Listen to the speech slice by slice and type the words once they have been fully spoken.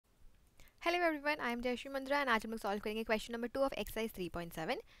Hello everyone, I am Jayashree Mundra and आज हम लोग सॉल्व करेंगे question number 2 of exercise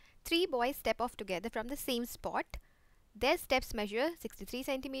 3.7. Three boys step off together from the same spot. Their steps measure 63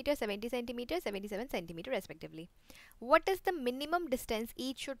 centimeter, 70 centimeter, 77 centimeter respectively. What is the minimum distance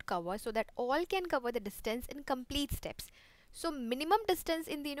each should cover so that all can cover the distance in complete steps? So minimum distance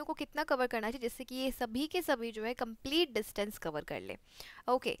in तीनों को कितना cover करना चाहिए जिससे कि ये सभी के सभी जो है कंप्लीट डिस्टेंस कवर कर ले.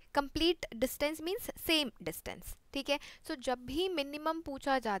 Okay, complete distance means same distance. ठीक है, सो जब भी मिनिमम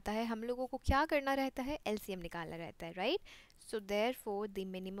पूछा जाता है हम लोगों को क्या करना रहता है, एलसीएम निकालना रहता है, right. So therefore the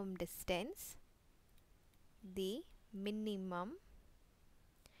minimum distance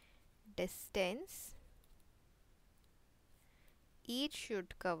each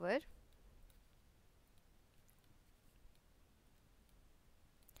should cover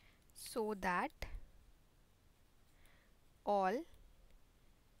so that all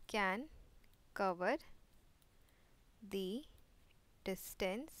can cover the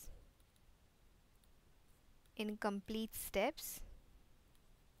distance in complete steps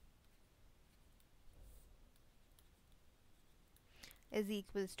is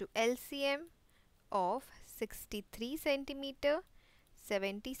equals to LCM of 63 centimeter,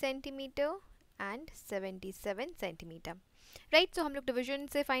 70 centimeter and 77 centimeter. Right, सो हम लोग डिवीजन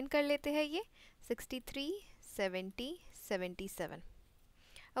से find कर लेते हैं ये 63, 70, 77.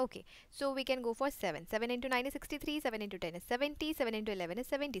 Okay, so we can go for 7. 7 into 9 is 63, 7 into 10 is 70, 7 into 11 is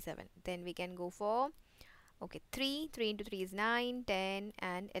 77. Then we can go for, okay, 3. 3 into 3 is 9, 10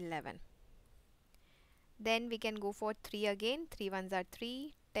 and 11. Then we can go for 3 again. 3 ones are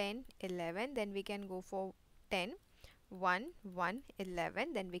 3, 10, 11. Then we can go for 10, 1, 1,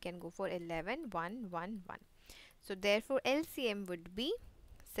 11. Then we can go for 11, 1, 1, 1. So therefore LCM would be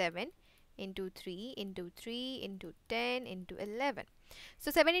 7 into 3 into 3 into 10 into 11.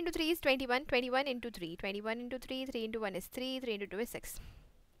 So 7 into 3 is 21, 21 into 3, 21 into 3, 3 into 1 is 3, 3 into 2 is 6.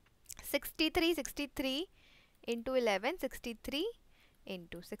 63, 63 into 11, 63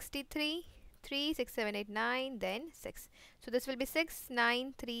 into 63, 3, 6, 7, 8, 9, then 6. So this will be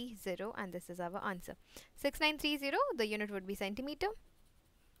 6930 and this is our answer. 6930, the unit would be centimeter.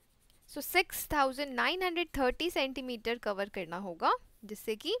 So 6930 centimetre cover करना होगा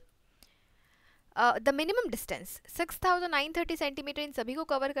जिससे कि the minimum distance 6930 centimetre इन सभी को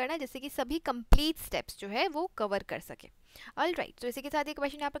cover करना है जिससे कि सभी कंप्लीट स्टेप्स जो है वो कवर कर सके. ऑल राइट, तो इसी के साथ ये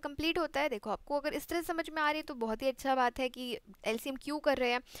क्वेश्चन यहाँ पर कंप्लीट होता है. देखो, आपको अगर इस तरह समझ में आ रही है तो बहुत ही अच्छा बात है कि एलसीएम क्यों कर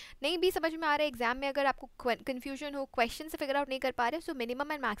रहे हैं. नहीं भी समझ में आ रहा है एग्जाम में, अगर आपको कन्फ्यूजन हो, क्वेश्चन से फिगर आउट नहीं कर पा रहे, सो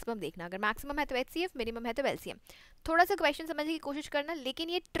मिनिमम एंड मैक्सिमम देखना. अगर मैक्सिमम है तो एचसीएफ, मिनिमम है तो एलसीएम. थोड़ा सा क्वेश्चन समझने की कोशिश करना, लेकिन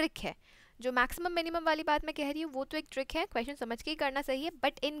ये ट्रिक है. जो मैक्सिमम मिनिमम वाली बात मैं कह रही हूँ वो तो एक ट्रिक है, क्वेश्चन समझ के ही करना सही है.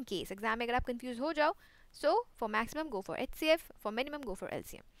 बट इन केस एग्जाम में अगर आप कंफ्यूज हो जाओ, so for maximum go for HCF, for minimum go for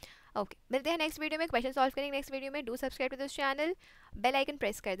LCM. Okay, मिलते हैं नेक्स्ट वीडियो में. क्वेश्चन सॉल्व करेंगे नेक्स्ट वीडियो में. Do subscribe to this channel, bell icon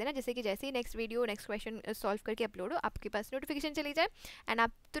press कर देना जिससे कि जैसे ही next video next question solve करके अपलोड हो आपके पास नोटिफिकेशन चली जाए एंड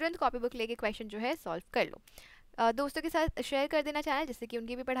आप तुरंत कॉपी बुक लेके क्वेश्चन जो है सॉल्व कर लो. दोस्तों के साथ शेयर कर देना चैनल जिससे कि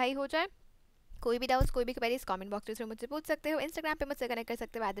उनकी भी पढ़ाई हो जाए. कोई भी डाउट्स, कोई भी क्वेरीज कमेंट बॉक्स में मुझसे पूछ सकते हो. इंस्टाग्राम पे मुझसे कनेक्ट कर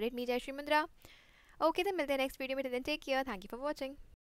सकते हो @me Jayashree Mundra. ओके, तो मिलते हैं नेक्स्ट वीडियो में. Take care, thank you for watching.